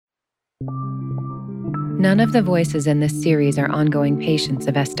None of the voices in this series are ongoing patients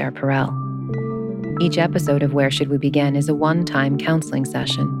of Esther Perel. Each episode of Where Should We Begin is a one-time counseling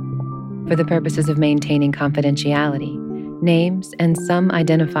session. For the purposes of maintaining confidentiality, names and some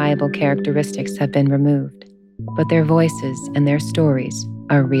identifiable characteristics have been removed, but their voices and their stories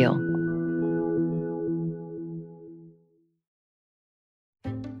are real.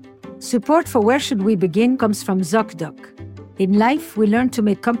 Support for Where Should We Begin comes from ZocDoc. In life, we learn to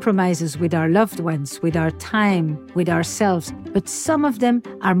make compromises with our loved ones, with our time, with ourselves, but some of them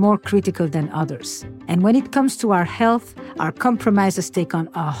are more critical than others. And when it comes to our health, our compromises take on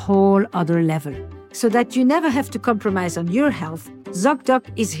a whole other level. So that you never have to compromise on your health, ZocDoc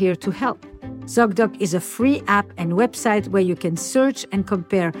is here to help. ZocDoc is a free app and website where you can search and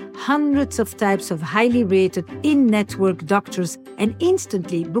compare hundreds of types of highly rated in-network doctors and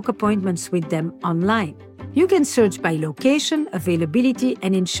instantly book appointments with them online. You can search by location, availability,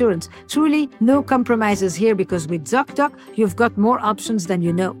 and insurance. Truly, no compromises here because with ZocDoc, you've got more options than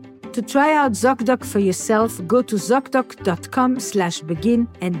you know. To try out ZocDoc for yourself, go to ZocDoc.com/begin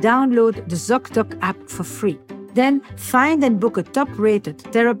and download the ZocDoc app for free. Then find and book a top-rated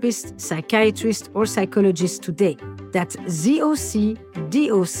therapist, psychiatrist, or psychologist today. That's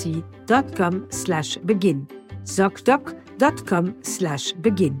ZocDoc.com/begin.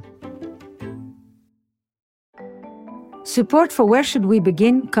 ZocDoc.com/begin. Support for Where Should We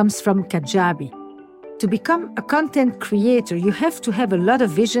Begin comes from Kajabi. To become a content creator, you have to have a lot of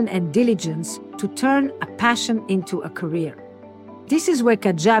vision and diligence to turn a passion into a career. This is where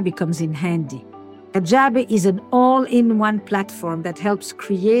Kajabi comes in handy. Kajabi is an all-in-one platform that helps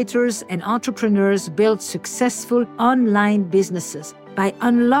creators and entrepreneurs build successful online businesses by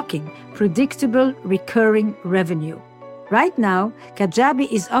unlocking predictable, recurring revenue. Right now, Kajabi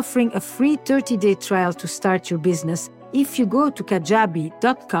is offering a free 30-day trial to start your business if you go to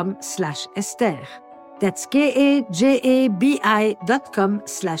kajabi.com/Esther. That's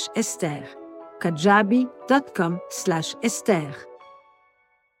kajabi.com/Esther. kajabi.com/Esther.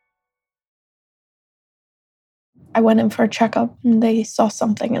 I went in for a checkup and they saw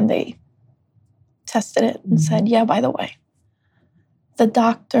something and they tested it and said, yeah, by the way, the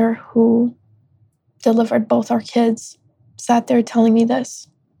doctor who delivered both our kids sat there telling me this.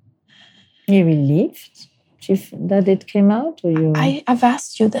 Are you relieved that it came out? Or you? I've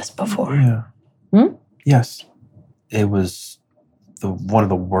asked you this before. Yeah. Yes. It was one of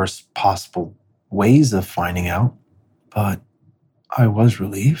the worst possible ways of finding out, but I was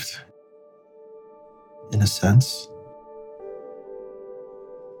relieved. In a sense.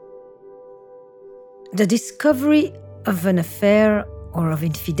 The discovery of an affair or of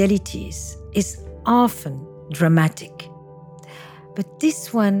infidelities is often dramatic. But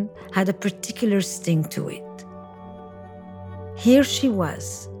this one had a particular sting to it. Here she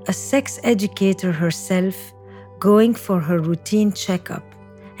was, a sex educator herself, going for her routine checkup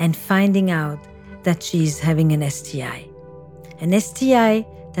and finding out that she's having an STI. An STI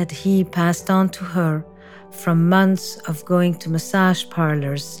that he passed on to her from months of going to massage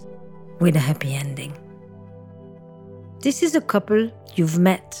parlors with a happy ending. This is a couple you've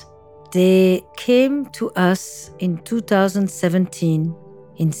met. They came to us in 2017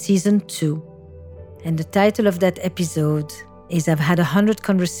 in season 2, and the title of that episode is I've had 100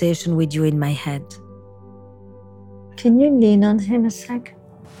 conversations with you in my head. Can you lean on him a sec?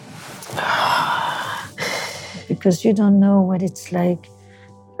 Because you don't know what it's like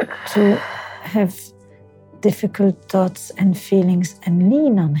to have difficult thoughts and feelings and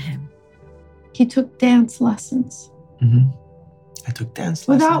lean on him. He took dance lessons. Mm-hmm. I took dance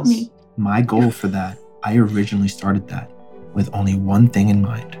lessons. Without me. My goal for that, I originally started that with only one thing in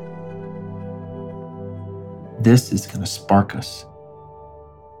mind. This is going to spark us.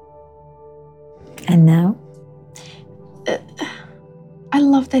 And now? I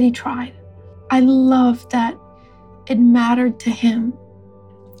love that he tried. I love that it mattered to him.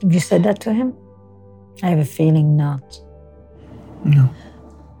 You said that to him? I have a feeling not. No.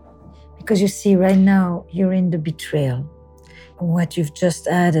 Because you see, right now, you're in the betrayal. What you've just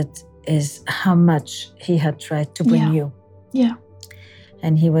added is how much he had tried to bring you. Yeah.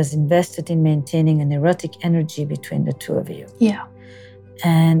 And he was invested in maintaining an erotic energy between the two of you. Yeah.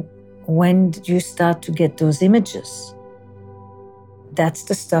 And when you start to get those images, that's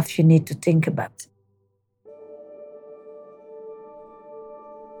the stuff you need to think about.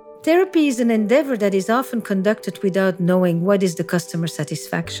 Therapy is an endeavor that is often conducted without knowing what is the customer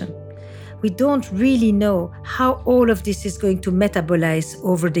satisfaction. We don't really know how all of this is going to metabolize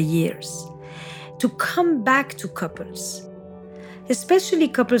over the years. To come back to couples, especially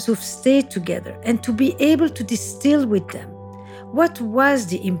couples who've stayed together, and to be able to distill with them What was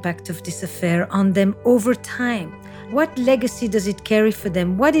the impact of this affair on them over time? What legacy does it carry for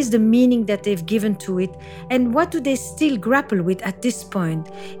them? What is the meaning that they've given to it? And what do they still grapple with at this point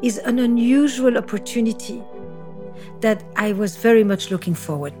is an unusual opportunity that I was very much looking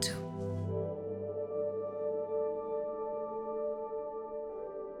forward to.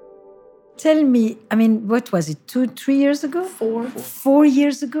 Tell me, what was it, 2-3 years ago? 4. 4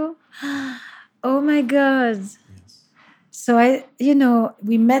 years ago? Oh my God. So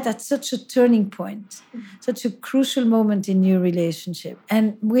we met at such a turning point, such a crucial moment in your relationship.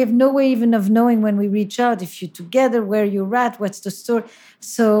 And we have no way even of knowing when we reach out, if you're together, where you're at, what's the story.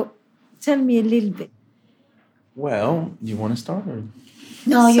 So tell me a little bit. Well, you want to start? Or?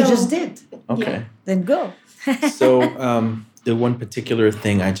 No, you just did. Okay. Yeah. Then go. So the one particular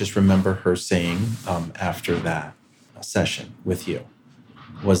thing I just remember her saying after that session with you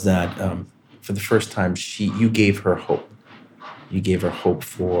was that for the first time, you gave her hope. You gave her hope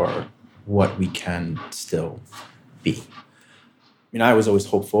for what we can still be. I was always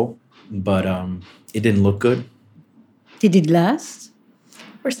hopeful, but it didn't look good. Did it last?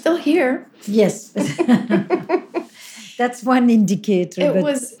 We're still here. Yes. That's one indicator.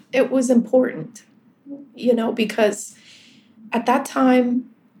 It was important, because at that time,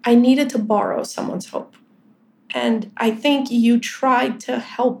 I needed to borrow someone's hope. And I think you tried to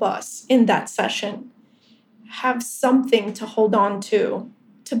help us in that session have something to hold on to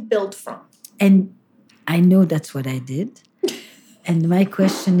build from. And I know that's what I did. And my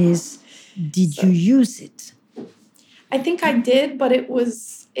question is, did you use it? I think I did, but it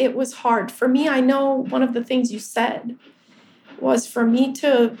was hard. For me, I know one of the things you said was for me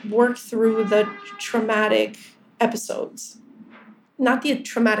to work through the traumatic episodes. Not the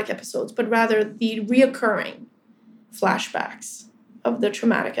traumatic episodes, but rather the reoccurring flashbacks of the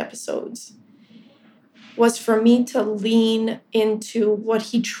traumatic episodes, was for me to lean into what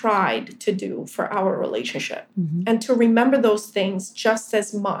he tried to do for our relationship and to remember those things just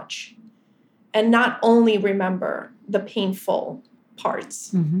as much and not only remember the painful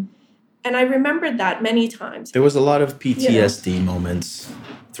parts. And I remembered that many times. There was a lot of PTSD moments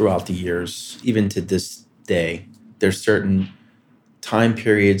throughout the years, even to this day. There's certain time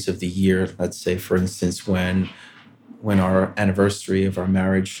periods of the year, let's say, for instance, when our anniversary of our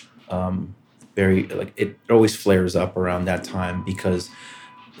marriage, it always flares up around that time because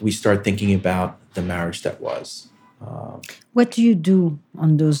we start thinking about the marriage that was. What do you do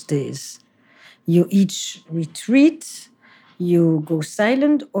on those days? You each retreat, you go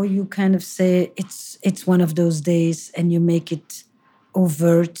silent, or you kind of say it's one of those days and you make it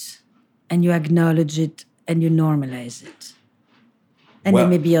overt and you acknowledge it and you normalize it? And there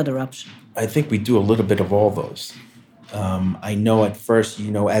may be other options. I think we do a little bit of all those. I know at first,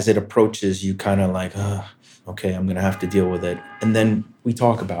 as it approaches, you kind of like, okay, I'm going to have to deal with it. And then we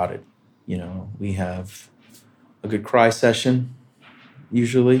talk about it. We have a good cry session,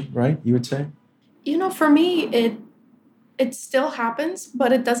 usually, right? You would say? For me, it still happens,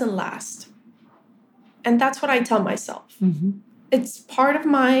 but it doesn't last. And that's what I tell myself. It's part of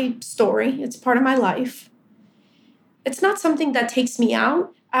my story. It's part of my life. It's not something that takes me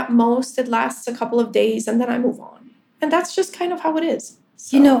out. At most, it lasts a couple of days and then I move on. And that's just kind of how it is.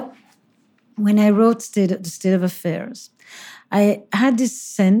 So. When I wrote The State of Affairs, I had this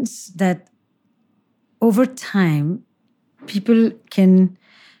sense that over time, people can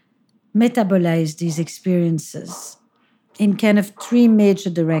metabolize these experiences in kind of 3 major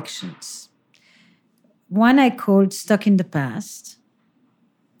directions. One I called stuck in the past.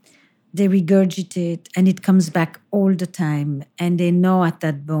 They regurgitate and it comes back all the time and they gnaw at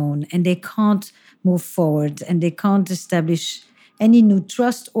that bone and they can't move forward and they can't establish any new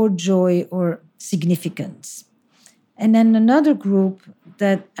trust or joy or significance. And then another group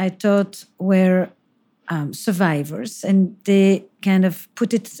that I thought were survivors, and they kind of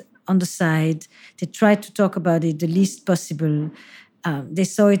put it on the side. They tried to talk about it the least possible. They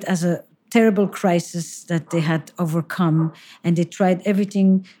saw it as a terrible crisis that they had overcome, and they tried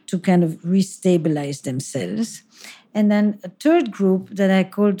everything to kind of restabilize themselves. And then a third group that I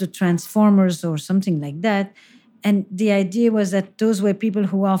called the transformers or something like that. And the idea was that those were people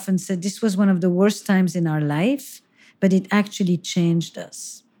who often said this was one of the worst times in our life, but it actually changed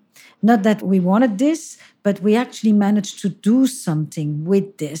us. Not that we wanted this, but we actually managed to do something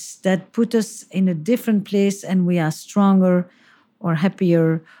with this that put us in a different place and we are stronger or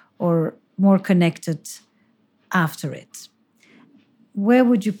happier or more connected after it. Where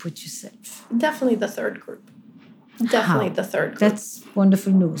would you put yourself? Definitely the third group. Definitely How? the third group. That's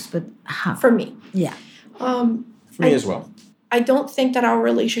wonderful news, but how? For me. Yeah. For me as well. I don't think that our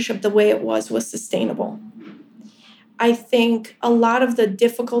relationship, the way it was sustainable. I think a lot of the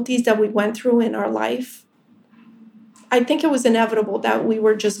difficulties that we went through in our life, I think it was inevitable that we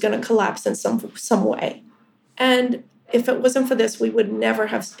were just going to collapse in some way. And if it wasn't for this, we would never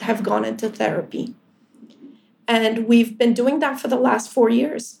have gone into therapy. And we've been doing that for the last 4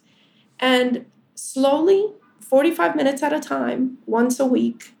 years. And slowly, 45 minutes at a time, once a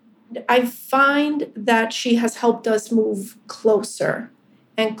week, I find that she has helped us move closer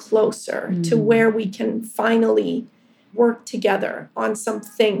and closer to where we can finally work together on some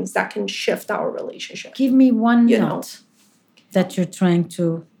things that can shift our relationship. Give me one knot that you're trying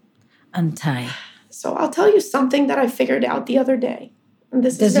to untie. So I'll tell you something that I figured out the other day. And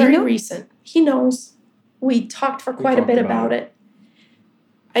this is very recent. He knows. We talked for quite a bit about it.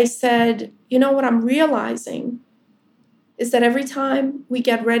 I said, you know what I'm realizing is that every time we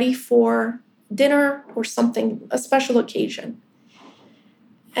get ready for dinner or something, a special occasion,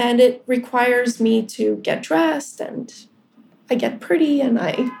 and it requires me to get dressed and I get pretty and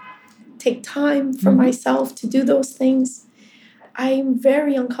I take time for myself to do those things, I'm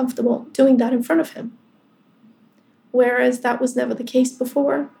very uncomfortable doing that in front of him. Whereas that was never the case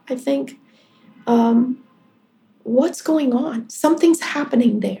before, I think. What's going on? Something's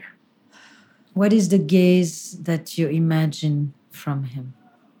happening there. What is the gaze that you imagine from him?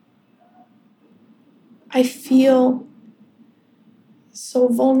 I feel so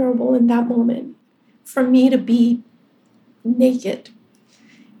vulnerable in that moment for me to be naked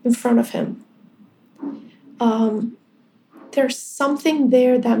in front of him. There's something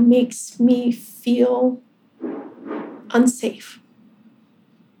there that makes me feel unsafe.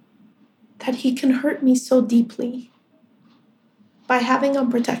 That he can hurt me so deeply by having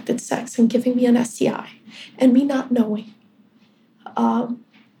unprotected sex and giving me an STI and me not knowing.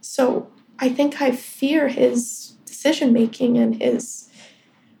 So I think I fear his decision-making and his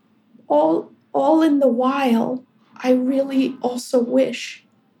all in the while, I really also wish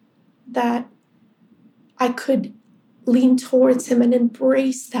that I could lean towards him and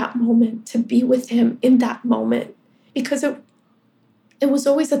embrace that moment, to be with him in that moment. Because it was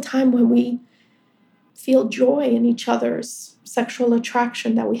always a time when we feel joy in each other's sexual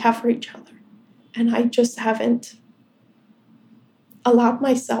attraction that we have for each other. And I just haven't allowed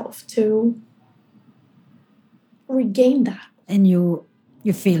myself to regain that. And you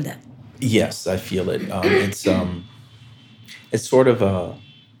feel that? Yes, I feel it. It's sort of a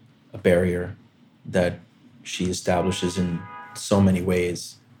barrier that she establishes in so many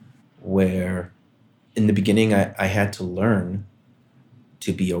ways, where in the beginning I had to learn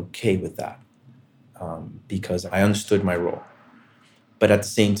to be okay with that, because I understood my role. But at the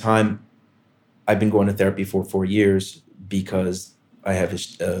same time, I've been going to therapy for 4 years because I have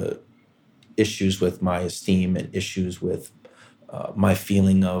issues with my esteem and issues with my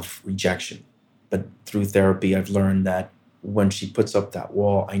feeling of rejection. But through therapy, I've learned that when she puts up that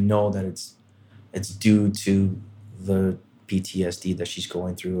wall, I know that it's due to the PTSD that she's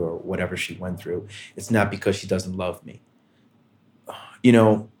going through or whatever she went through. It's not because she doesn't love me. You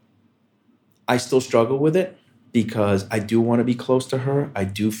know, I still struggle with it because I do want to be close to her. I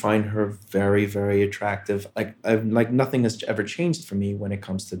do find her very, very attractive. Like nothing has ever changed for me when it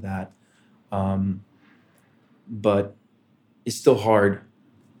comes to that. But it's still hard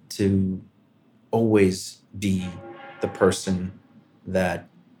to always be the person that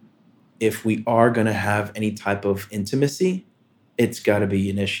if we are going to have any type of intimacy, it's got to be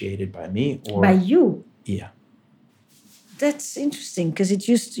initiated by me or by you. Yeah. That's interesting because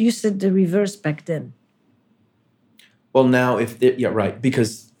you said the reverse back then. Well, now right.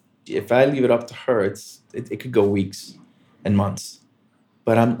 Because if I leave it up to her, it could go weeks and months.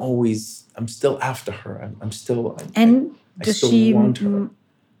 But I'm still after her. Does she want her.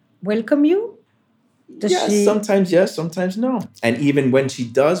 Welcome you? Sometimes yes, sometimes no. And even when she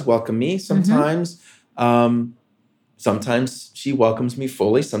does welcome me, sometimes sometimes she welcomes me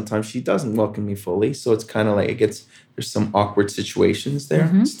fully, sometimes she doesn't welcome me fully. So it's kind of like there's some awkward situations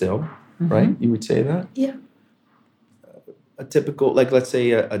there still, right? You would say that? Yeah. A typical, like let's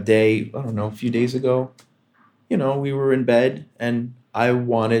say a day, I don't know, a few days ago, we were in bed and I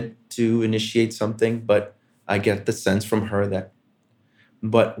wanted to initiate something, but I get the sense from her that,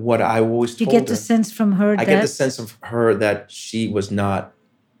 but what I always told her. You get the sense from her I get the sense of her that she was not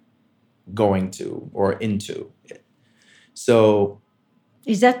going to or into it. So.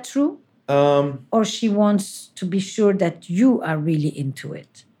 Is that true? Or she wants to be sure that you are really into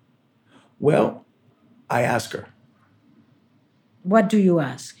it? Well, I ask her. What do you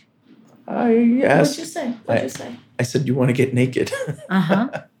ask? I ask. What'd you say? What'd you say? I said, you want to get naked?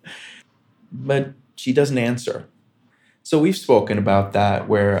 But she doesn't answer. So we've spoken about that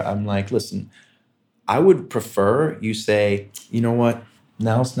where I'm like, listen, I would prefer you say, you know what,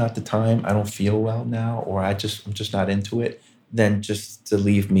 now's not the time. I don't feel well now, or I'm just not into it, than just to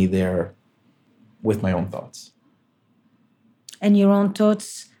leave me there with my own thoughts. And your own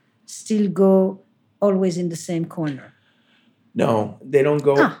thoughts still go always in the same corner. No, they don't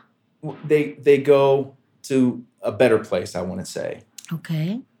go. They go to a better place, I want to say.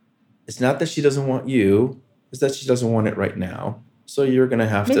 Okay. It's not that she doesn't want you. It's that she doesn't want it right now. So you're going to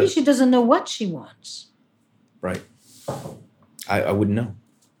have to... Maybe she doesn't know what she wants. Right. I wouldn't know.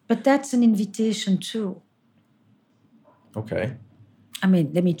 But that's an invitation too. Okay. I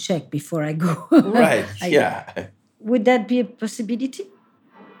mean, let me check before I go. Right. Yeah. Would that be a possibility?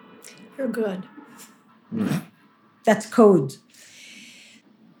 You're good. That's code.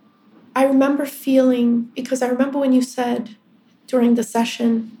 I remember feeling, because I remember when you said during the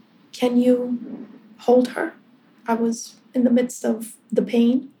session, can you hold her? I was in the midst of the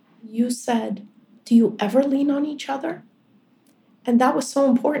pain. You said, do you ever lean on each other? And that was so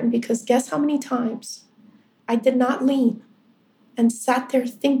important because guess how many times I did not lean and sat there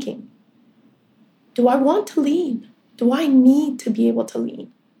thinking, do I want to lean? Do I need to be able to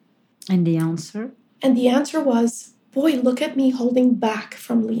lean? And the answer? And the answer was, boy, look at me holding back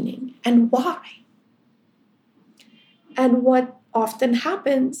from leaning. And why? And what often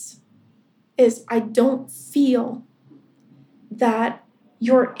happens is I don't feel that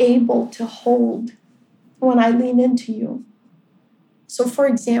you're able to hold when I lean into you. So for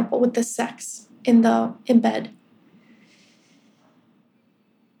example, with the sex in bed,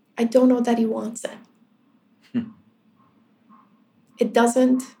 I don't know that he wants it. It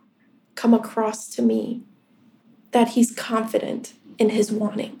doesn't come across to me that he's confident in his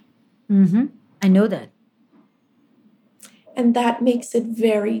wanting. Mm-hmm. I know that. And that makes it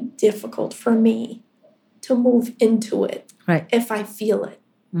very difficult for me to move into it if I feel it.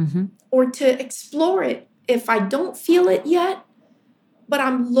 Mm-hmm. Or to explore it if I don't feel it yet, but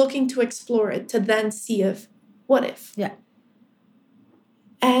I'm looking to explore it to then see what if. Yeah.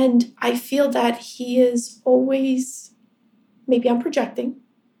 And I feel that he is always, maybe I'm projecting.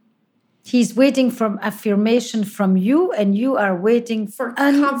 He's waiting for affirmation from you, and you are waiting for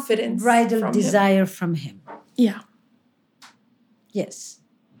confidence, unbridled desire from him. Yeah. Yes.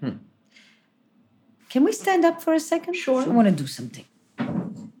 Can we stand up for a second? Sure. I want to do something.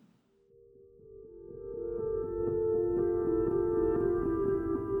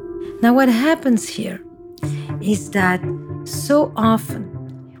 Now, what happens here is that so often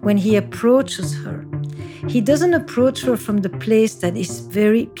when he approaches her, he doesn't approach her from the place that is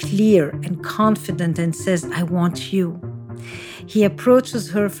very clear and confident and says, I want you. He approaches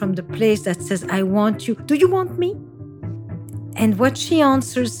her from the place that says, I want you. Do you want me? And what she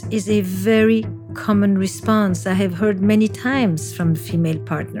answers is a very common response I have heard many times from female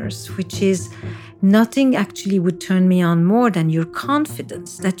partners, which is, nothing actually would turn me on more than your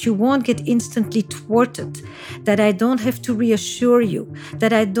confidence, that you won't get instantly thwarted, that I don't have to reassure you,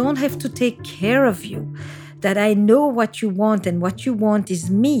 that I don't have to take care of you, that I know what you want and what you want is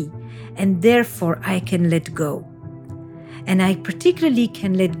me, and therefore I can let go. And I particularly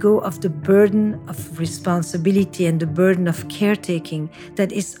can let go of the burden of responsibility and the burden of caretaking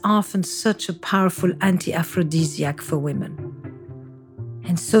that is often such a powerful anti-aphrodisiac for women.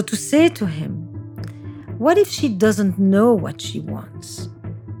 And so to say to him, what if she doesn't know what she wants?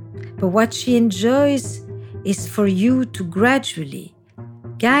 But what she enjoys is for you to gradually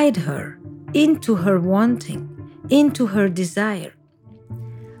guide her into her wanting, into her desire.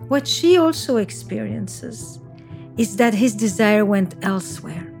 What she also experiences is that his desire went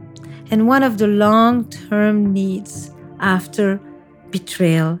elsewhere. And one of the long-term needs after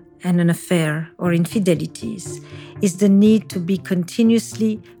betrayal and an affair or infidelities is the need to be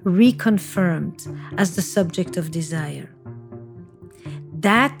continuously reconfirmed as the subject of desire.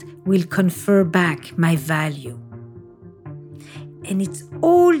 That will confer back my value. And it's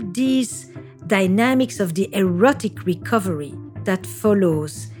all these dynamics of the erotic recovery that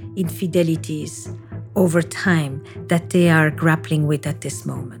follows infidelities over time that they are grappling with at this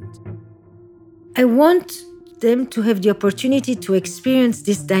moment. I want them to have the opportunity to experience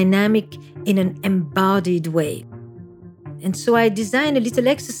this dynamic in an embodied way. And so I designed a little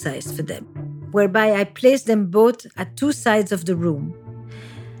exercise for them, whereby I place them both at two sides of the room.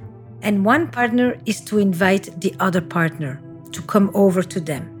 And one partner is to invite the other partner to come over to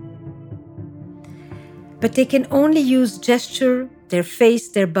them. But they can only use gesture, their face,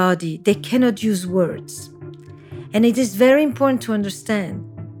 their body. They cannot use words. And it is very important to understand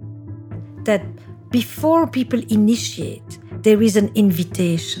that before people initiate, there is an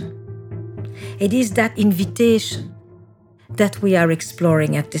invitation. It is that invitation that we are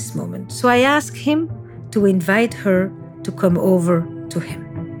exploring at this moment. So I ask him to invite her to come over to him.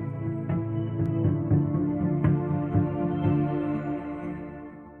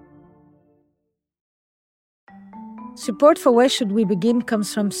 Support for Where Should We Begin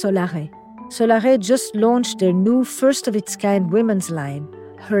comes from Solare. Solare just launched their new first-of-its-kind women's line,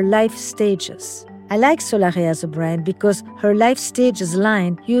 Her Life Stages. I like Solare as a brand because Her Life Stages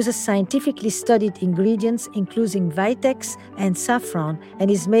line uses scientifically studied ingredients including Vitex and saffron and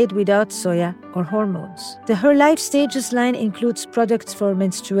is made without soya or hormones. The Her Life Stages line includes products for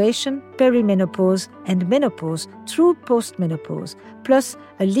menstruation, perimenopause, and menopause through postmenopause, plus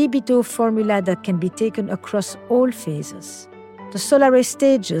a libido formula that can be taken across all phases. The Solare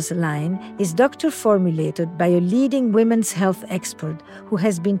Stages line is doctor-formulated by a leading women's health expert who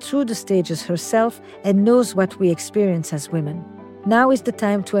has been through the stages herself and knows what we experience as women. Now is the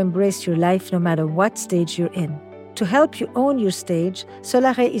time to embrace your life no matter what stage you're in. To help you own your stage,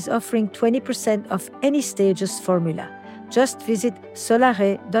 Solare is offering 20% off any Stages formula. Just visit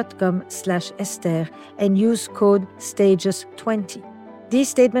solare.com/Esther and use code STAGES20. These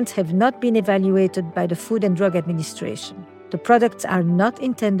statements have not been evaluated by the Food and Drug Administration. The products are not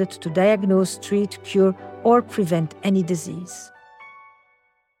intended to diagnose, treat, cure, or prevent any disease.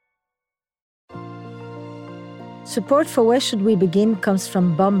 Support for Where Should We Begin comes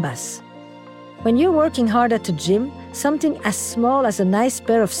from Bombas. When you're working hard at the gym, something as small as a nice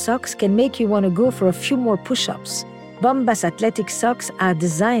pair of socks can make you want to go for a few more push-ups. Bombas athletic socks are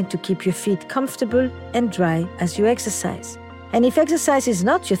designed to keep your feet comfortable and dry as you exercise. And if exercise is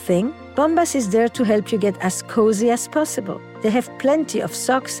not your thing, Bombas is there to help you get as cozy as possible. They have plenty of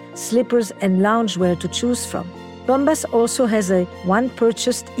socks, slippers, and loungewear to choose from. Bombas also has a one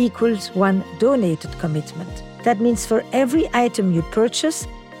purchased equals one donated commitment. That means for every item you purchase,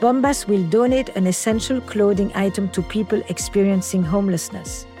 Bombas will donate an essential clothing item to people experiencing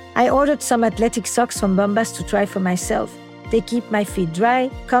homelessness. I ordered some athletic socks from Bombas to try for myself. They keep my feet dry,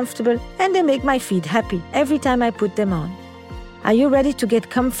 comfortable, and they make my feet happy every time I put them on. Are you ready to get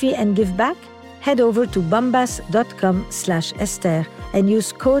comfy and give back? Head over to bombas.com/Esther and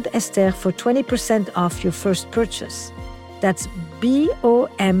use code Esther for 20% off your first purchase. That's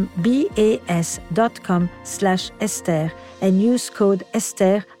bombas.com/Esther and use code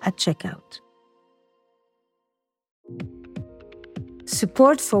Esther at checkout.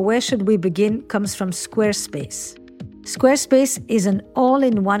 Support for Where Should We Begin comes from Squarespace. Squarespace is an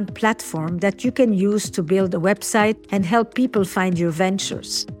all-in-one platform that you can use to build a website and help people find your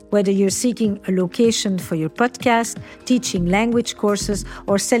ventures. Whether you're seeking a location for your podcast, teaching language courses,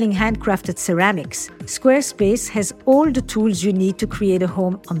 or selling handcrafted ceramics, Squarespace has all the tools you need to create a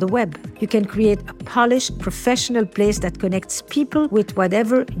home on the web. You can create a polished, professional place that connects people with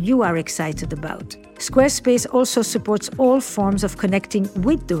whatever you are excited about. Squarespace also supports all forms of connecting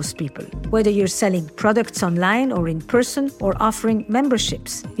with those people. Whether you're selling products online or in person or offering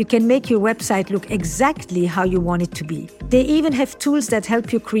memberships, you can make your website look exactly how you want it to be. They even have tools that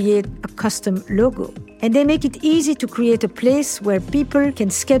help you create a custom logo. And they make it easy to create a place where people can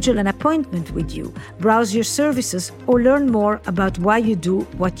schedule an appointment with you, browse your services, or learn more about why you do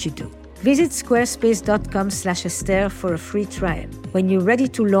what you do. Visit squarespace.com/Esther for a free trial. When you're ready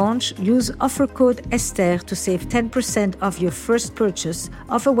to launch, use offer code Esther to save 10% off your first purchase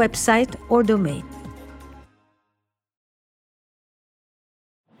of a website or domain.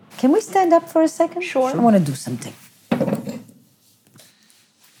 Can we stand up for a second? Sure. I want to do something.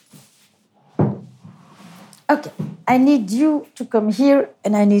 Okay, I need you to come here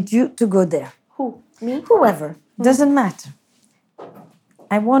and I need you to go there. Who? Me? Whoever, doesn't matter.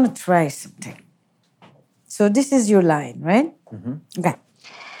 I want to try something. So this is your line, right? Mm-hmm. Okay.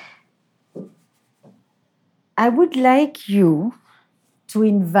 I would like you to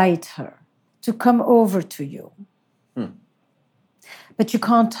invite her to come over to you. But you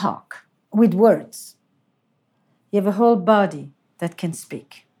can't talk with words. You have a whole body that can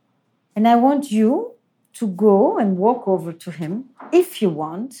speak. And I want you to go and walk over to him if you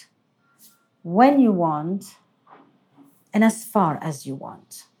want, when you want, and as far as you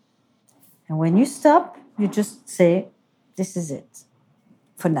want. And when you stop, you just say, this is it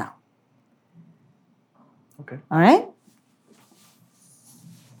for now. Okay. All right?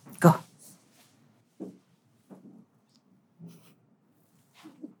 Go.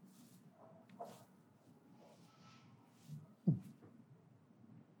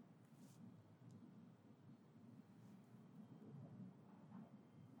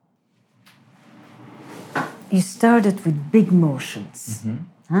 You started with big motions,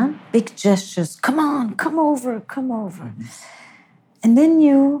 big gestures. Come on, come over, come over. Mm-hmm. And then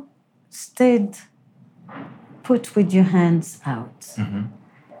you stayed put with your hands out. Mm-hmm.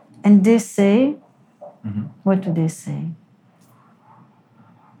 And they say, What do they say?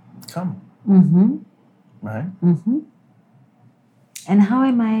 Come. Mm-hmm. Right? Mm-hmm. And how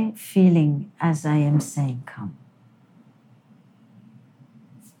am I feeling as I am saying come?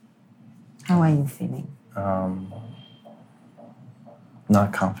 How are you feeling?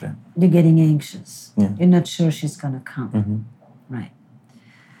 Not confident. You're getting anxious. Yeah. You're not sure she's going to come. Mm-hmm. Right.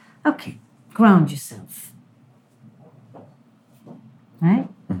 Okay. Ground yourself. Right?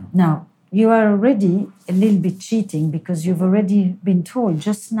 Mm-hmm. Now, you are already a little bit cheating because you've already been told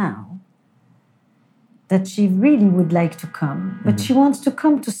just now that she really would like to come, but she wants to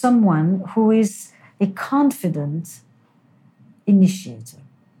come to someone who is a confident initiator.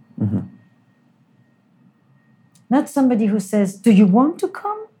 Mm-hmm. Not somebody who says, do you want to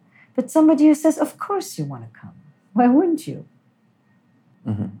come? But somebody who says, of course you want to come. Why wouldn't you?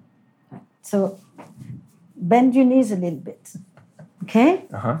 Mm-hmm. Right. So bend your knees a little bit, okay?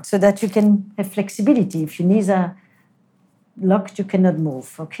 Uh-huh. So that you can have flexibility. If your knees are locked, you cannot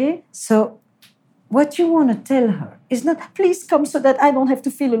move, okay? So what you want to tell her is not, please come so that I don't have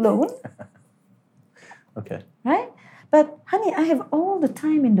to feel alone, Okay. right? But honey, I have all the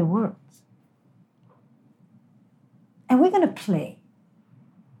time in the world. And we're going to play.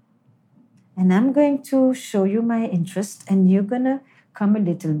 And I'm going to show you my interest, and you're going to come a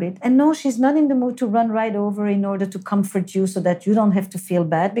little bit. And no, she's not in the mood to run right over in order to comfort you so that you don't have to feel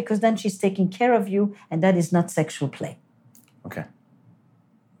bad, because then she's taking care of you, and that is not sexual play. Okay.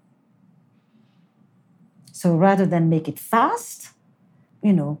 So rather than make it fast,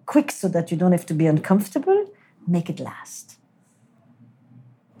 quick so that you don't have to be uncomfortable, make it last.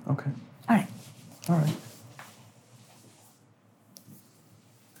 Okay. All right. All right.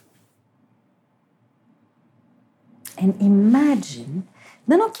 And imagine,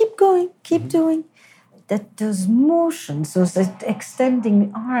 no, keep going, keep doing, that those motions, those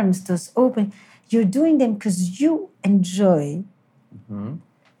extending arms, those open, you're doing them because you enjoy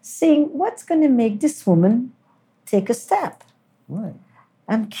seeing what's going to make this woman take a step. Right.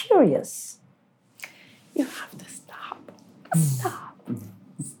 I'm curious. You have to stop. Stop.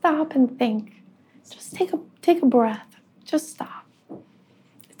 Stop and think. Just take a breath. Just stop.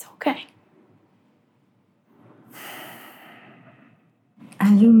 It's okay.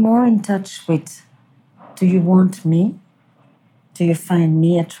 Are you more in touch with, do you want me? Do you find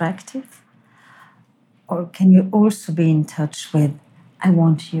me attractive? Or can you also be in touch with, I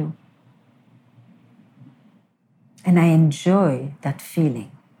want you? And I enjoy that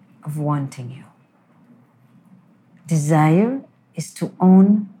feeling of wanting you. Desire is to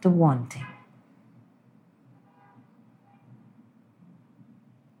own the wanting.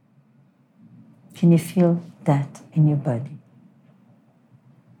 Can you feel that in your body?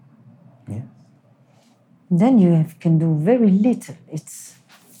 Yeah. Then you can do very little.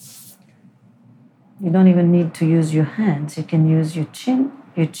 You don't even need to use your hands. You can use your chin,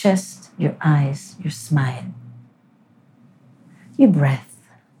 your chest, your eyes, your smile, your breath.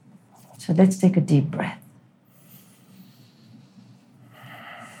 So let's take a deep breath.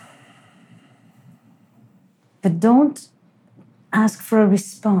 But don't ask for a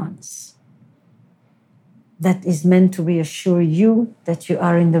response that is meant to reassure you that you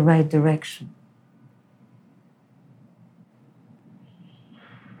are in the right direction.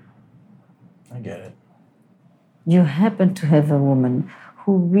 I get it. You happen to have a woman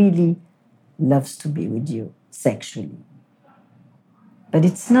who really loves to be with you sexually. But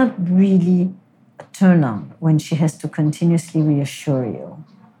it's not really a turn on when she has to continuously reassure you.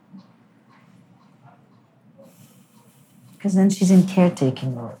 Because then she's in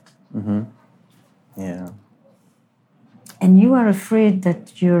caretaking mode. Mm-hmm. Yeah. And you are afraid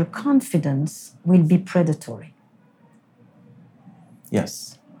that your confidence will be predatory.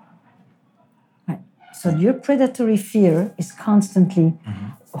 Yes. Right. So your predatory fear is constantly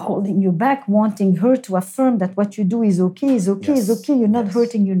holding you back, wanting her to affirm that what you do is okay, is okay, is okay. You're not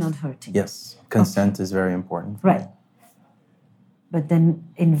hurting, you're not hurting. Yes. Consent is very important. Right. But then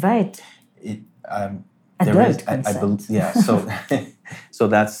invite adult consent. I believe, yeah. So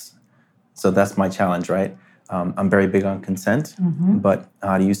that's my challenge, right? I'm very big on consent, but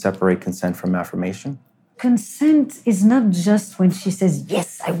how do you separate consent from affirmation? Consent is not just when she says,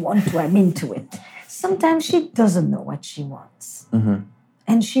 yes, I want to, I'm into it. Sometimes she doesn't know what she wants.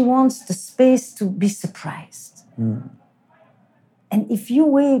 And she wants the space to be surprised. And if you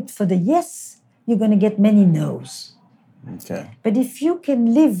wait for the yes, you're going to get many no's. Okay. But if you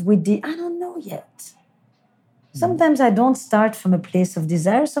can live with the, I don't know yet. Sometimes I don't start from a place of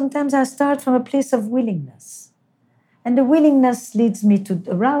desire. Sometimes I start from a place of willingness. And the willingness leads me to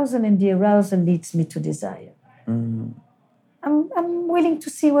arousal, and the arousal leads me to desire. I'm willing to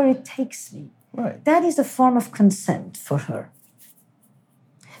see where it takes me. Right. That is a form of consent for her.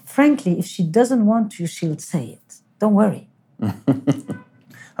 Frankly, if she doesn't want to, she'll say it. Don't worry.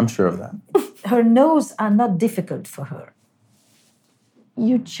 I'm sure of that. Her no's are not difficult for her.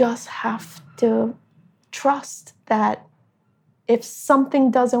 You just have to trust that if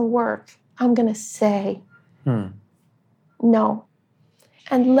something doesn't work, I'm going to say no.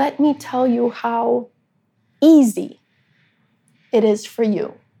 And let me tell you how easy it is for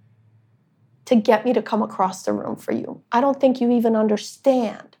you to get me to come across the room for you. I don't think you even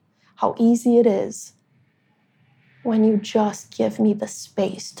understand how easy it is when you just give me the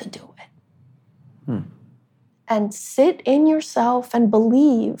space to do it. And sit in yourself and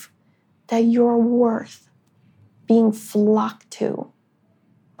believe that you're worth being flocked to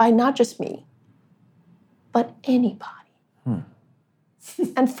by not just me, but anybody.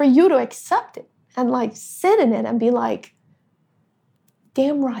 And for you to accept it and like sit in it and be like,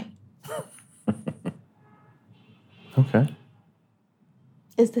 damn right. Okay.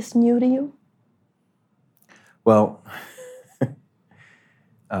 Is this new to you? Well,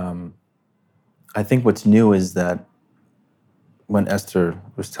 I think what's new is that when Esther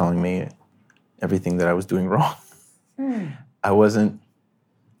was telling me everything that I was doing wrong, I wasn't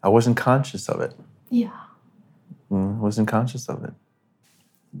conscious of it. Yeah. Wasn't conscious of it.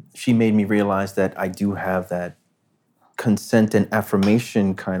 She made me realize that I do have that consent and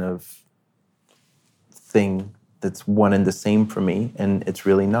affirmation kind of thing that's one and the same for me, and it's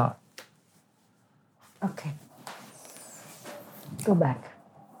really not. Okay. Go back.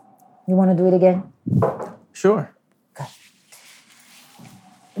 You want to do it again? Sure. Okay.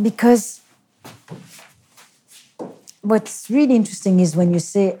 Because what's really interesting is when you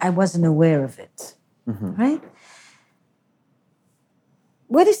say, I wasn't aware of it, right?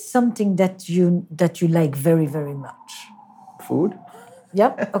 What is something that you like very, very much? Food?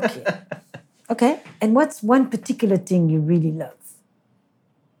 Yep, okay. Okay, and what's one particular thing you really love?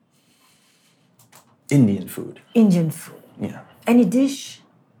 Indian food. Indian food. Yeah. Any dish?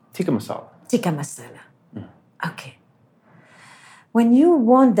 Tikka masala. Tikka masala. Okay. When you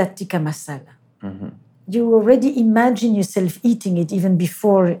want that tikka masala, you already imagine yourself eating it even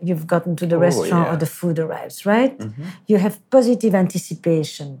before you've gotten to the restaurant or the food arrives, right? You have positive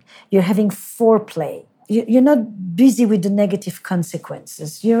anticipation. You're having foreplay. You're not busy with the negative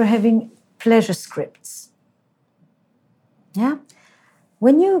consequences. You're having pleasure scripts. Yeah?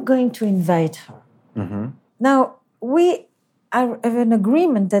 When you're going to invite her, now we have an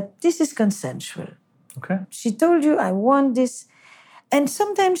agreement that this is consensual. Okay. She told you, I want this. And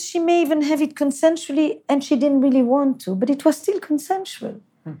sometimes she may even have it consensually and she didn't really want to, but it was still consensual.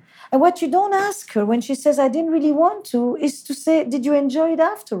 And what you don't ask her when she says, I didn't really want to, is to say, did you enjoy it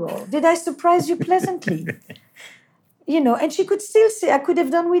after all? Did I surprise you pleasantly? And she could still say, I could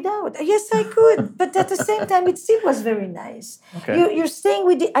have done without. Yes, I could. But at the same time, it still was very nice. Okay. You're staying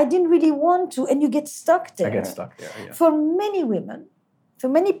with it, I didn't really want to, and you get stuck there. I get stuck there, yeah. For many women, for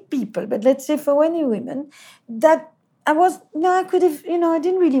many people, but let's say for many women, that I could have, I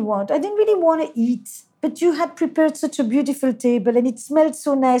didn't really want to eat, but you had prepared such a beautiful table and it smelled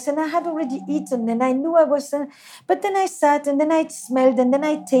so nice and I had already eaten and I knew I was, but then I sat and then I smelled and then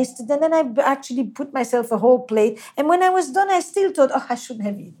I tasted and then I actually put myself a whole plate. And when I was done, I still thought, I shouldn't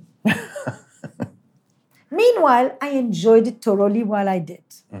have eaten. Meanwhile, I enjoyed it thoroughly while I did.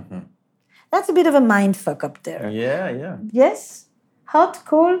 That's a bit of a mind fuck up there. Yeah. Yes? Hot,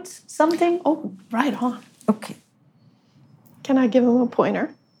 cold, something? Oh, right on. Okay. Can I give him a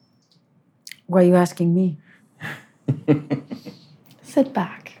pointer? Why are you asking me? Sit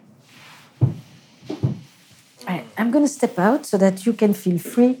back. All right, I'm going to step out so that you can feel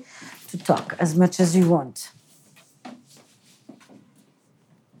free to talk as much as you want.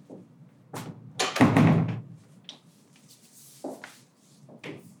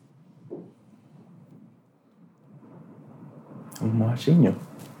 I'm watching you.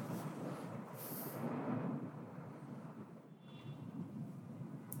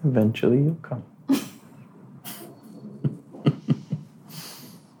 Eventually you'll come.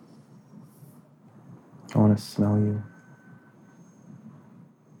 I want to smell you.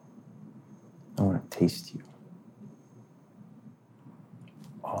 I want to taste you.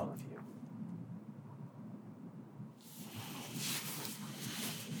 All of you.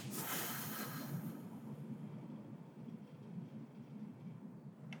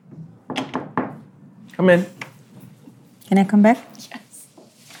 Come in. Can I come back? Yes.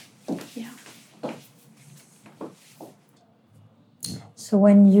 Yeah. So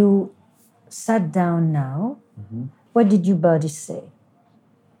when you sat down now, what did your body say?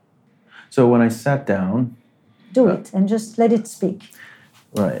 So when I sat down, Do it and just let it speak.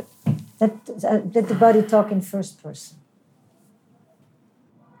 right, Let the body talk in first person.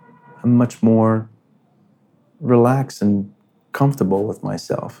 I'm much more relaxed and comfortable with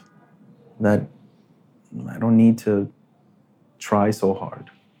myself. That I don't need to try so hard.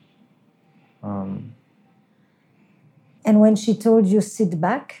 And when she told you sit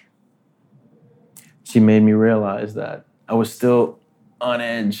back? She made me realize that I was still on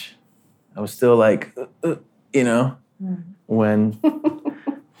edge. I was still like, when,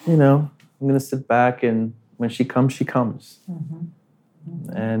 I'm going to sit back, and when she comes, she comes.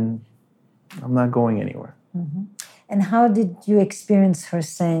 And I'm not going anywhere. And how did you experience her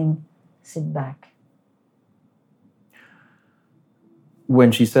saying, sit back?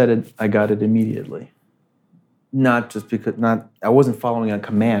 When she said it, I got it immediately. Not just because, I wasn't following a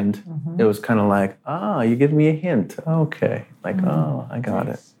command. It was kind of like, you give me a hint. Okay. Like, I got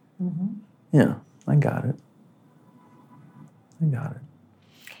it. Yeah, I got it.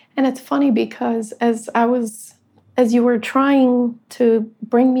 And it's funny because as you were trying to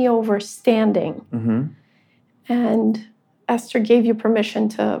bring me over standing, and Esther gave you permission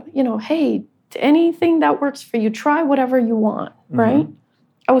to, hey, anything that works for you, try whatever you want, right?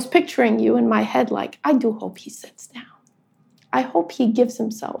 I was picturing you in my head like, I do hope he sits down. I hope he gives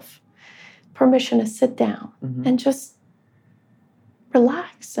himself permission to sit down and just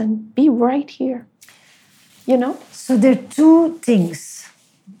relax and be right here, So there are two things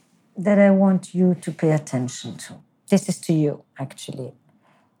that I want you to pay attention to. This is to you, actually.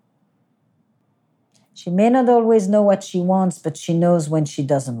 She may not always know what she wants, but she knows when she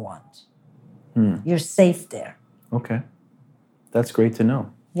doesn't want. You're safe there. Okay. That's great to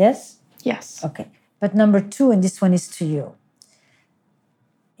know. Yes? Yes. Okay. But number two, and this one is to you.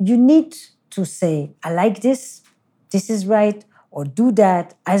 You need to say, I like this is right, or do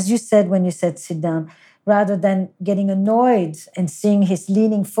that, as you said when you said sit down, rather than getting annoyed and seeing his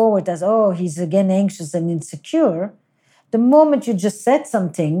leaning forward as, he's again anxious and insecure. The moment you just said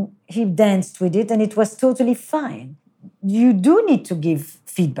something, he danced with it and it was totally fine. You do need to give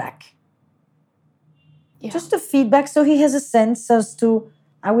feedback. Yeah. Just a feedback so he has a sense as to,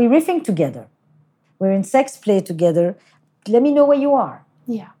 are we riffing together? We're in sex play together. Let me know where you are.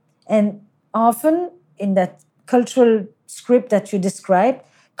 Yeah. And often in that cultural script that you described,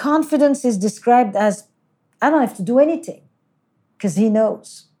 confidence is described as, I don't have to do anything because he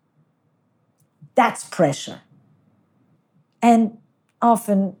knows. That's pressure. And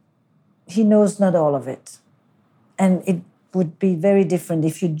often he knows not all of it. And it would be very different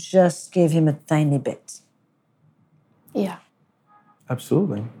if you just gave him a tiny bit. Yeah.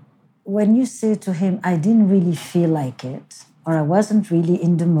 Absolutely. When you say to him, I didn't really feel like it, or I wasn't really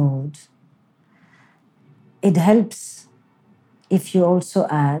in the mood, it helps if you also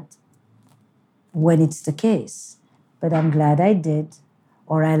add, when it's the case, but I'm glad I did,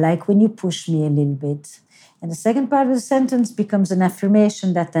 or I like when you push me a little bit. And the second part of the sentence becomes an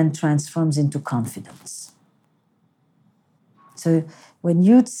affirmation that then transforms into confidence. So when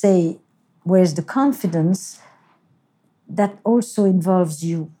you'd say, where's the confidence, that also involves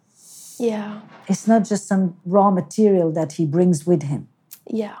you. Yeah. It's not just some raw material that he brings with him.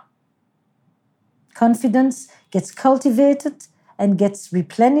 Yeah. Confidence gets cultivated and gets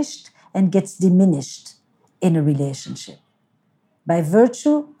replenished and gets diminished in a relationship by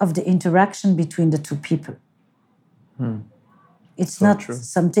virtue of the interaction between the two people. It's So not true.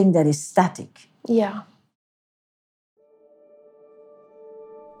 something that is static. Yeah.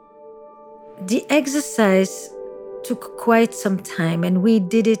 The exercise took quite some time, and we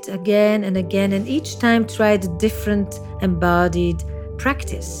did it again and again, and each time tried a different embodied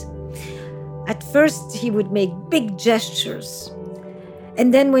practice. At first, he would make big gestures.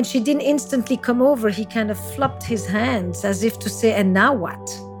 And then when she didn't instantly come over, he kind of flopped his hands as if to say, and now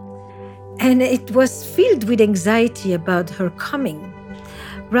what? And it was filled with anxiety about her coming,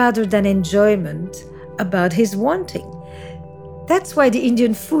 rather than enjoyment about his wanting. That's why the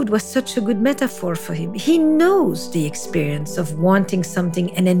Indian food was such a good metaphor for him. He knows the experience of wanting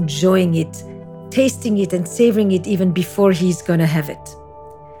something and enjoying it, tasting it and savoring it even before he's going to have it.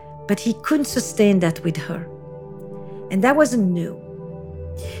 But he couldn't sustain that with her. And that wasn't new.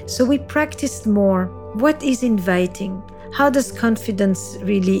 So we practiced more. What is inviting? How does confidence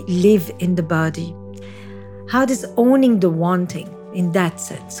really live in the body? How does owning the wanting, in that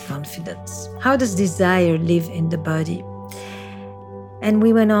sense, confidence? How does desire live in the body? And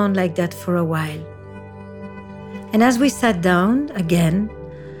we went on like that for a while. And as we sat down again,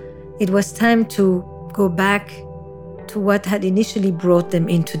 it was time to go back to what had initially brought them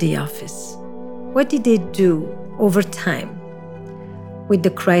into the office. What did they do over time with the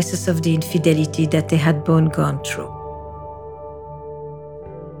crisis of the infidelity that they had both gone through?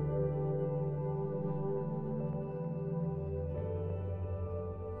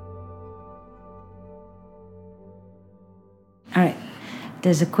 All right.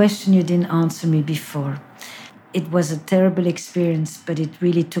 There's a question you didn't answer me before. It was a terrible experience, but it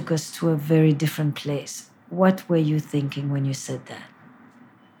really took us to a very different place. What were you thinking when you said that?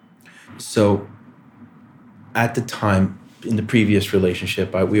 So at the time, in the previous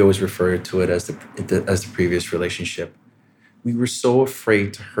relationship, we always refer to it as the previous relationship. We were so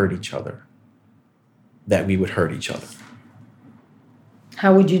afraid to hurt each other that we would hurt each other.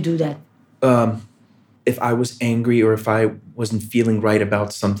 How would you do that? If I was angry or if I wasn't feeling right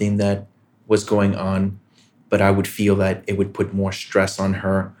about something that was going on, but I would feel that it would put more stress on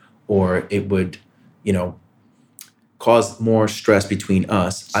her, or it would, cause more stress between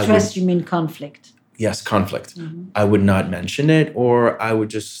us. Stress, you mean conflict? Yes, conflict. Mm-hmm. I would not mention it, or I would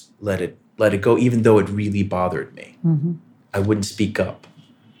just let it go, even though it really bothered me. Mm-hmm. I wouldn't speak up.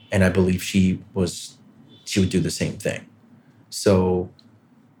 And I believe she would do the same thing. So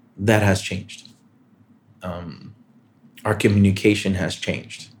that has changed. Our communication has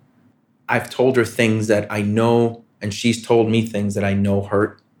changed. I've told her things that I know, and she's told me things that I know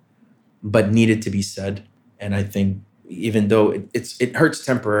hurt, but needed to be said. And I think even though it hurts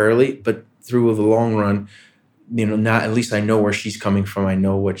temporarily, but through the long run, now at least I know where she's coming from. I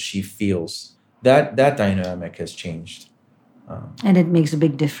know what she feels. That dynamic has changed. And it makes a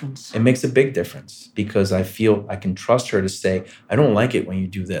big difference. It makes a big difference because I feel I can trust her to say, I don't like it when you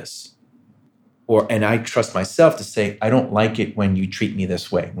do this. And I trust myself to say, I don't like it when you treat me this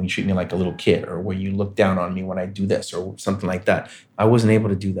way, when you treat me like a little kid, or when you look down on me when I do this or something like that. I wasn't able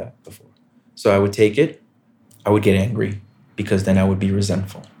to do that before. So I would take it. I would get angry because then I would be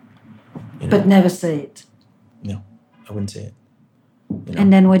resentful. But never say it. No, I wouldn't say it.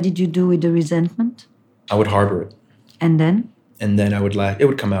 And then what did you do with the resentment? I would harbor it. And then? And then I would laugh. It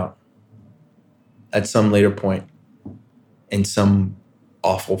would come out at some later point in some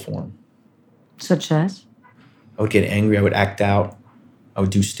awful form. Such as? I would get angry. I would act out. I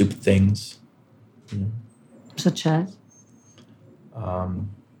would do stupid things. Such as?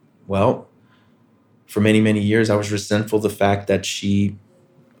 Well, for many, many years, I was resentful of the fact that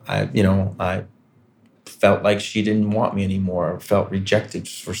I felt like she didn't want me anymore. I felt rejected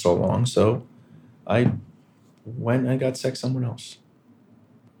for so long. So I went and got sex somewhere else.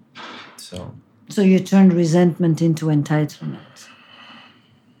 So you turned resentment into entitlement.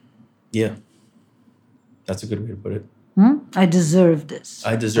 Yeah. That's a good way to put it. I deserve this.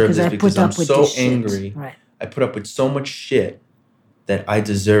 I deserve this because I'm so angry. Right. I put up with so much shit that I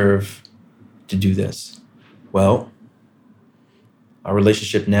deserve to do this. Well, our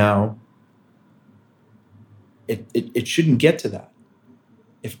relationship now, it shouldn't get to that.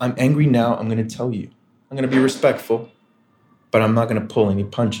 If I'm angry now, I'm going to tell you. I'm going to be respectful, but I'm not going to pull any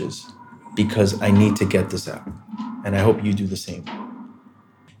punches because I need to get this out. And I hope you do the same.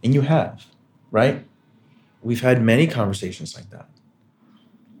 And you have, right? We've had many conversations like that.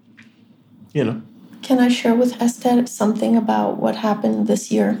 Can I share with Esther something about what happened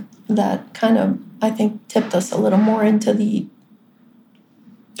this year that kind of, I think, tipped us a little more into the,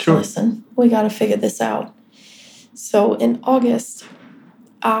 Sure. Listen, we got to figure this out. So in August,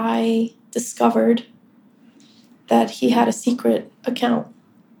 I discovered that he had a secret account,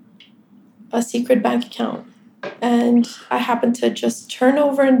 a secret bank account. And I happened to just turn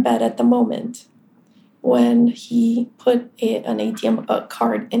over in bed at the moment when he put an ATM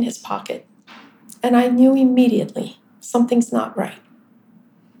card in his pocket. And I knew immediately something's not right.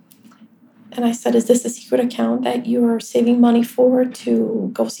 And I said, is this a secret account that you're saving money for to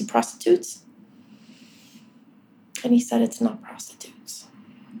go see prostitutes? And he said, it's not prostitutes.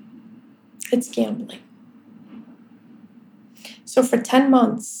 It's gambling. So for 10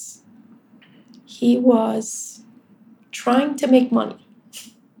 months, he was trying to make money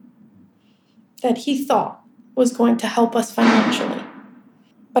that he thought was going to help us financially.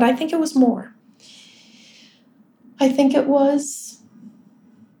 But I think it was more. I think it was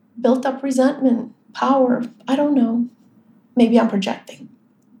built up resentment, power. I don't know. Maybe I'm projecting.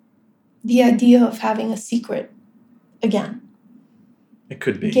 The idea of having a secret, again, it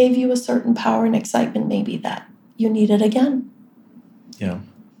could be. Gave you a certain power and excitement maybe that you needed again. Yeah.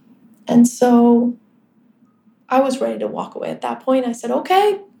 And so I was ready to walk away at that point. I said,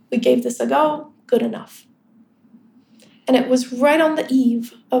 okay, we gave this a go. Good enough. And it was right on the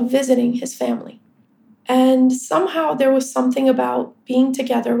eve of visiting his family. And somehow there was something about being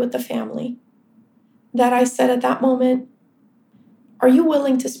together with the family that I said at that moment, are you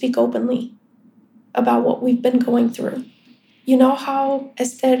willing to speak openly about what we've been going through? You know how,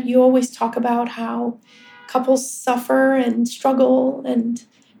 Esther, you always talk about how couples suffer and struggle and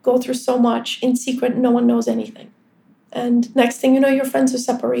go through so much in secret, no one knows anything. And next thing you know, your friends are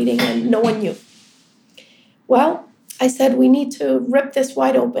separating and no one knew. Well, I said, we need to rip this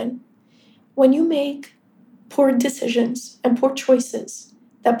wide open. When you make poor decisions and poor choices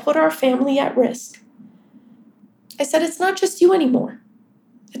that put our family at risk, I said, it's not just you anymore.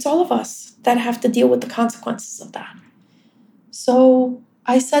 It's all of us that have to deal with the consequences of that. So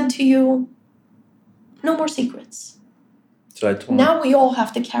I said to you, no more secrets. So I told Now we all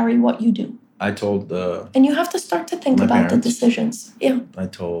have to carry what you do. I told And you have to start to think my about parents. the decisions. Yeah. I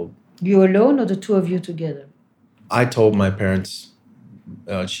told You alone or the two of you together? I told my parents.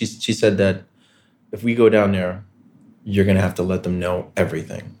 She said that if we go down there, you're gonna have to let them know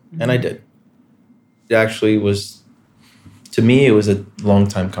everything, and I did. It actually was, to me, it was a long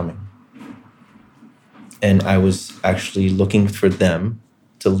time coming, and I was actually looking for them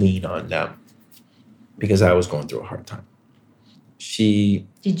to lean on them because I was going through a hard time.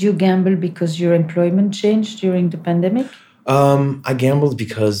 Did you gamble because your employment changed during the pandemic? I gambled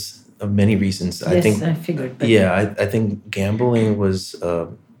because of many reasons. Yes, I figured. But I think gambling was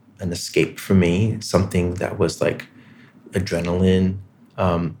an escape for me, something that was like adrenaline.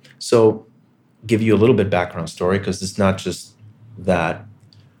 So give you a little bit background story, because it's not just that.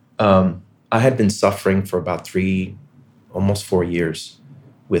 I had been suffering for about almost 4 years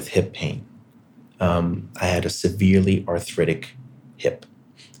with hip pain. I had a severely arthritic hip.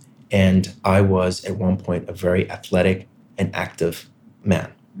 And I was at one point a very athletic and active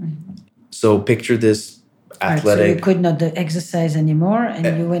man. Mm-hmm. So picture this athletic. So you could not exercise anymore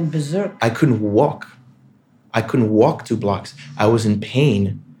and you went berserk. I couldn't walk. I couldn't walk 2 blocks. I was in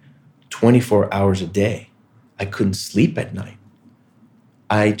pain 24 hours a day. I couldn't sleep at night.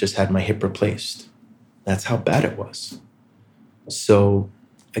 I just had my hip replaced. That's how bad it was. So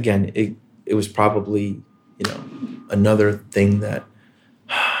again, it was probably, another thing that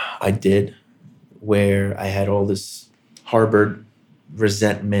I did where I had all this harbored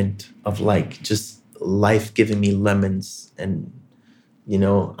resentment of just life giving me lemons and,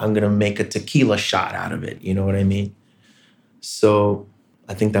 I'm going to make a tequila shot out of it. You know what I mean? So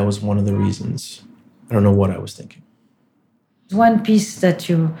I think that was one of the reasons. I don't know what I was thinking. One piece that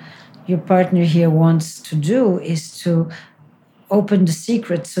your partner here wants to do is to open the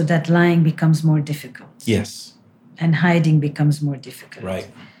secret so that lying becomes more difficult. Yes. And hiding becomes more difficult. Right.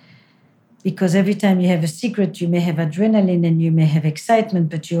 Because every time you have a secret, you may have adrenaline and you may have excitement,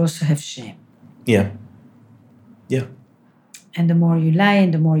 but you also have shame. Yeah. Yeah. And the more you lie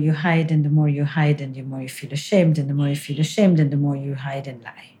and the more you hide and the more you hide and the more you feel ashamed and the more you feel ashamed and the more you hide and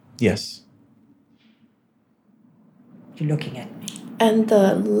lie. Yes. You're looking at me. And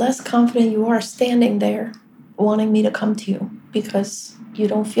the less confident you are standing there wanting me to come to you because you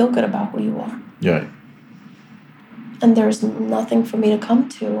don't feel good about who you are. Yeah. And there's nothing for me to come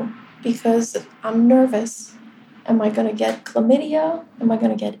to because I'm nervous. Am I going to get chlamydia? Am I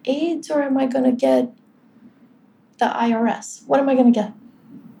going to get AIDS? Or am I going to get the IRS? What am I going to get?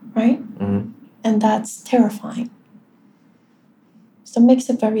 Right? Mm-hmm. And that's terrifying. So it makes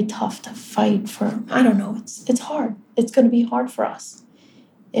it very tough to fight for, I don't know, it's hard. It's going to be hard for us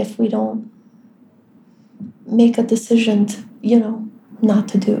if we don't make a decision to, not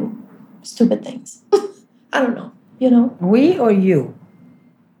to do stupid things. I don't know, We or you?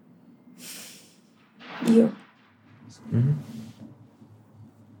 You. Mm-hmm.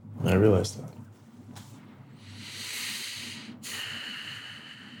 I realized that.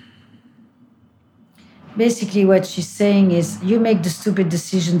 Basically, what she's saying is you make the stupid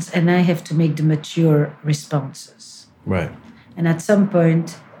decisions and I have to make the mature responses. Right. And at some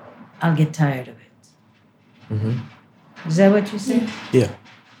point, I'll get tired of it. Mm-hmm. Is that what you say? Yeah.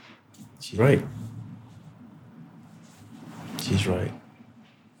 She's right. She's right.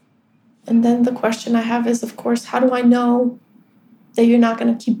 And then the question I have is, of course, how do I know that you're not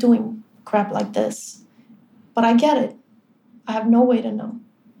going to keep doing crap like this? But I get it. I have no way to know.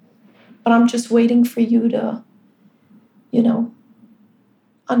 But I'm just waiting for you to,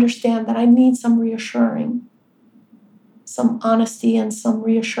 understand that I need some reassuring, some honesty and some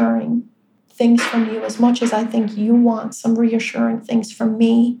reassuring things from you, as much as I think you want some reassuring things from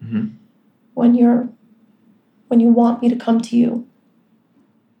me when you want me to come to you.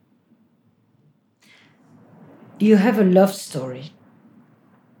 You have a love story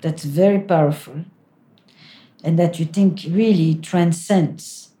that's very powerful and that you think really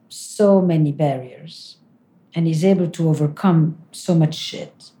transcends so many barriers and is able to overcome so much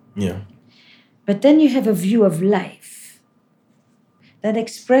shit. Yeah. But then you have a view of life. That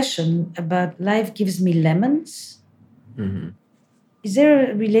expression about life gives me lemons. Mm-hmm. Is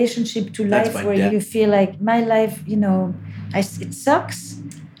there a relationship to That's life my where dad. you feel like my life, it sucks?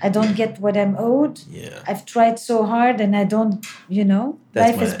 I don't get what I'm owed. Yeah. I've tried so hard and I don't, That's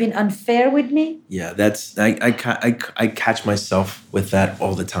life has my- been unfair with me. Yeah, that's I catch myself with that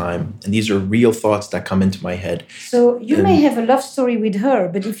all the time, and these are real thoughts that come into my head. So you may have a love story with her,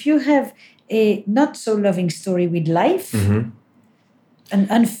 but if you have a not so loving story with life, an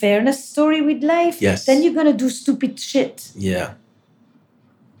unfairness story with life, Yes. then you're gonna do stupid shit. Yeah.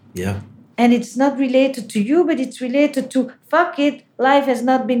 And it's not related to you, but it's related to fuck it, life has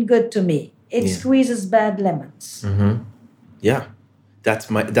not been good to me. It Yeah. squeezes bad lemons. Yeah,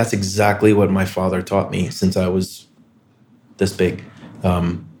 that's exactly what my father taught me since I was this big.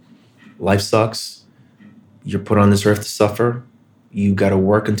 Life sucks. You're put on this earth to suffer. You got to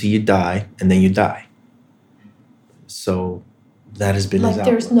work until you die, and then you die. So that has been his Like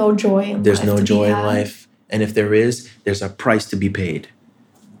there's outlook. no joy in There's life. no to be joy in had. life, and if there is, there's a price to be paid.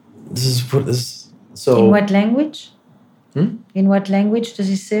 This is what this. So In what language? Hmm? In what language does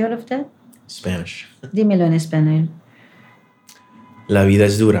he say all of that? Spanish. Dímelo en español. La vida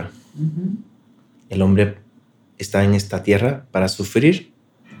es dura. El hombre está en esta tierra para sufrir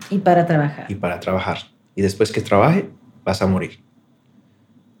Y para trabajar. y para trabajar. Y después que trabaje, vas a morir.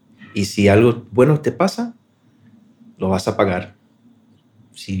 Y si algo bueno te pasa, lo vas a pagar.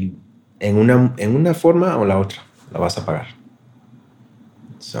 Si en una forma o la otra, la vas a pagar.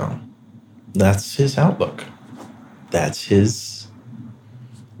 So, that's his outlook. This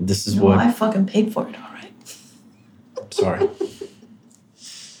is No, what. I fucking paid for it, all right. Sorry.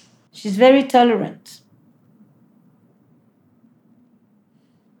 She's very tolerant.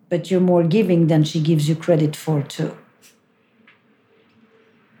 But you're more giving than she gives you credit for, too.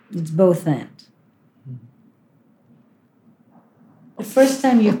 It's both ends. The first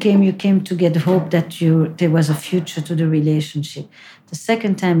time you came to get hope that there was a future to the relationship. The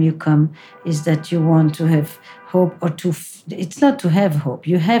second time you come is that you want to have hope it's not to have hope.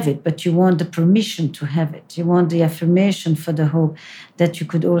 You have it, but you want the permission to have it. You want the affirmation for the hope that you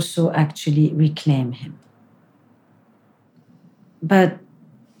could also actually reclaim him. But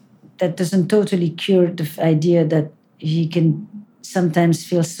that doesn't totally cure the idea that he can sometimes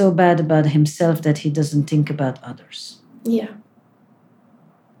feel so bad about himself that he doesn't think about others. Yeah.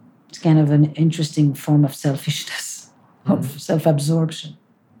 It's kind of an interesting form of selfishness, of self-absorption.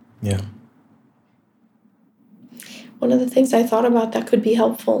 Yeah. One of the things I thought about that could be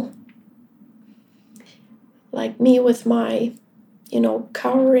helpful, like me with my,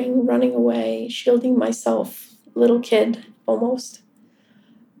 cowering, running away, shielding myself, little kid almost.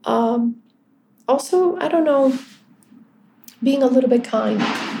 Also, I don't know, being a little bit kind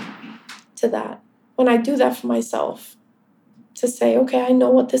to that. When I do that for myself, to say, okay, I know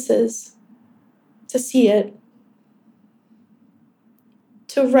what this is, to see it,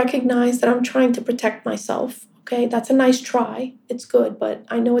 to recognize that I'm trying to protect myself. Okay, that's a nice try. It's good, but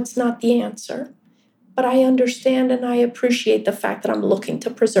I know it's not the answer. But I understand and I appreciate the fact that I'm looking to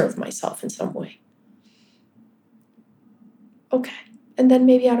preserve myself in some way. Okay, and then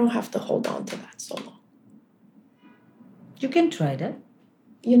maybe I don't have to hold on to that so long. You can try that.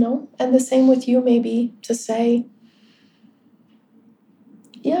 And the same with you, maybe to say,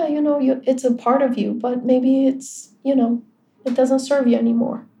 yeah, it's a part of you, but maybe it's, it doesn't serve you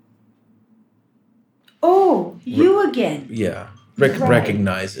anymore. Oh, you again. Yeah. Right.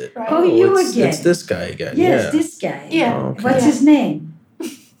 Recognize it. Right. Oh, you it's, again. It's this guy again. Yes, yeah. this guy. Yeah. Okay. What's his name?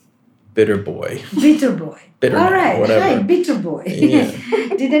 Bitter boy. Bitter boy. Bitter All man, right. whatever. Hi, bitter boy. Yeah.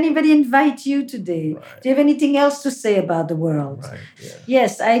 Did anybody invite you today? Right. Do you have anything else to say about the world? Right. Yeah.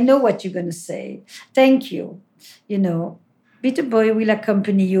 Yes, I know what you're going to say. Thank you. Bitter boy will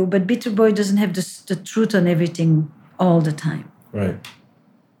accompany you, but bitter boy doesn't have the truth on everything all the time. Right.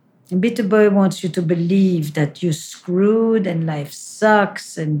 And bitter boy wants you to believe that you're screwed and life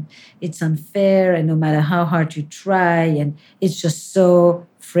sucks and it's unfair and no matter how hard you try and it's just so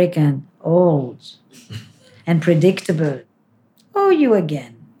freaking old and predictable. Oh, you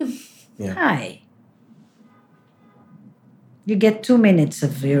again. Yeah. Hi. You get 2 minutes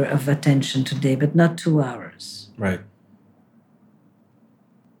of attention today, but not 2 hours. Right.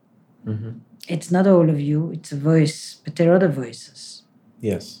 Mm-hmm. It's not all of you, it's a voice, but there are other voices.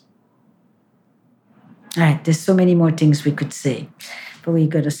 Yes. All right, there's so many more things we could say, but we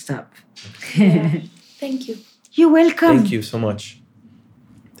got to stop. Yeah. Thank you. You're welcome. Thank you so much.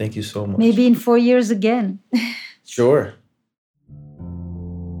 Thank you so much. Maybe in 4 years again. Sure.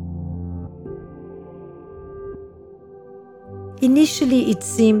 Initially, it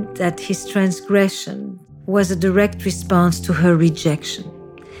seemed that his transgression was a direct response to her rejection,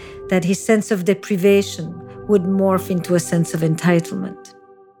 that his sense of deprivation would morph into a sense of entitlement.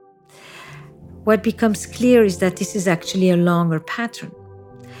 What becomes clear is that this is actually a longer pattern.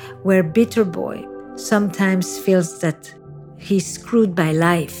 where Bitter Boy sometimes feels that he's screwed by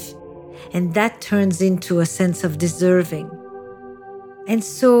life, and that turns into a sense of deserving. And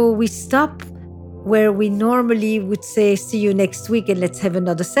so we stop where we normally would say, see you next week and let's have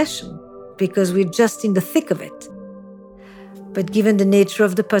another session, because we're just in the thick of it. But given the nature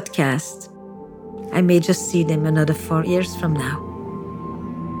of the podcast, I may just see them another 4 years from now.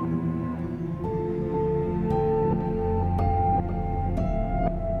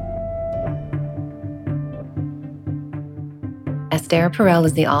 Esther Perel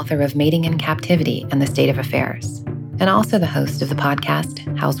is the author of Mating in Captivity and the State of Affairs, and also the host of the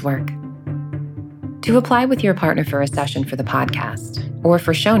podcast, How's Work? To apply with your partner for a session for the podcast, or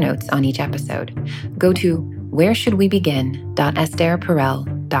for show notes on each episode, go to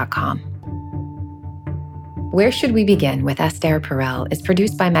whereshoulddwebegin.estherperel.com. Where Should We Begin with Esther Perel is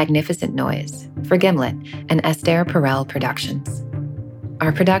produced by Magnificent Noise for Gimlet and Esther Perel Productions.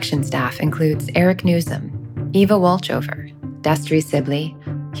 Our production staff includes Eric Newsom, Eva Walchover, Destry Sibley,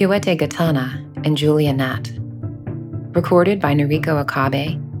 Huete Gatana, and Julia Nat. Recorded by Noriko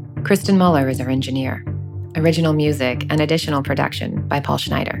Akabe. Kristen Muller is our engineer. Original music and additional production by Paul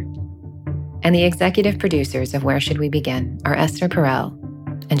Schneider. And the executive producers of Where Should We Begin are Esther Perel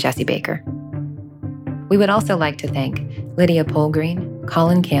and Jesse Baker. We would also like to thank Lydia Polgreen,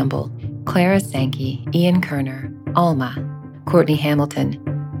 Colin Campbell, Clara Sankey, Ian Kerner, Alma, Courtney Hamilton,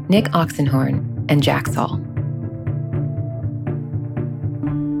 Nick Oxenhorn, and Jack Saul.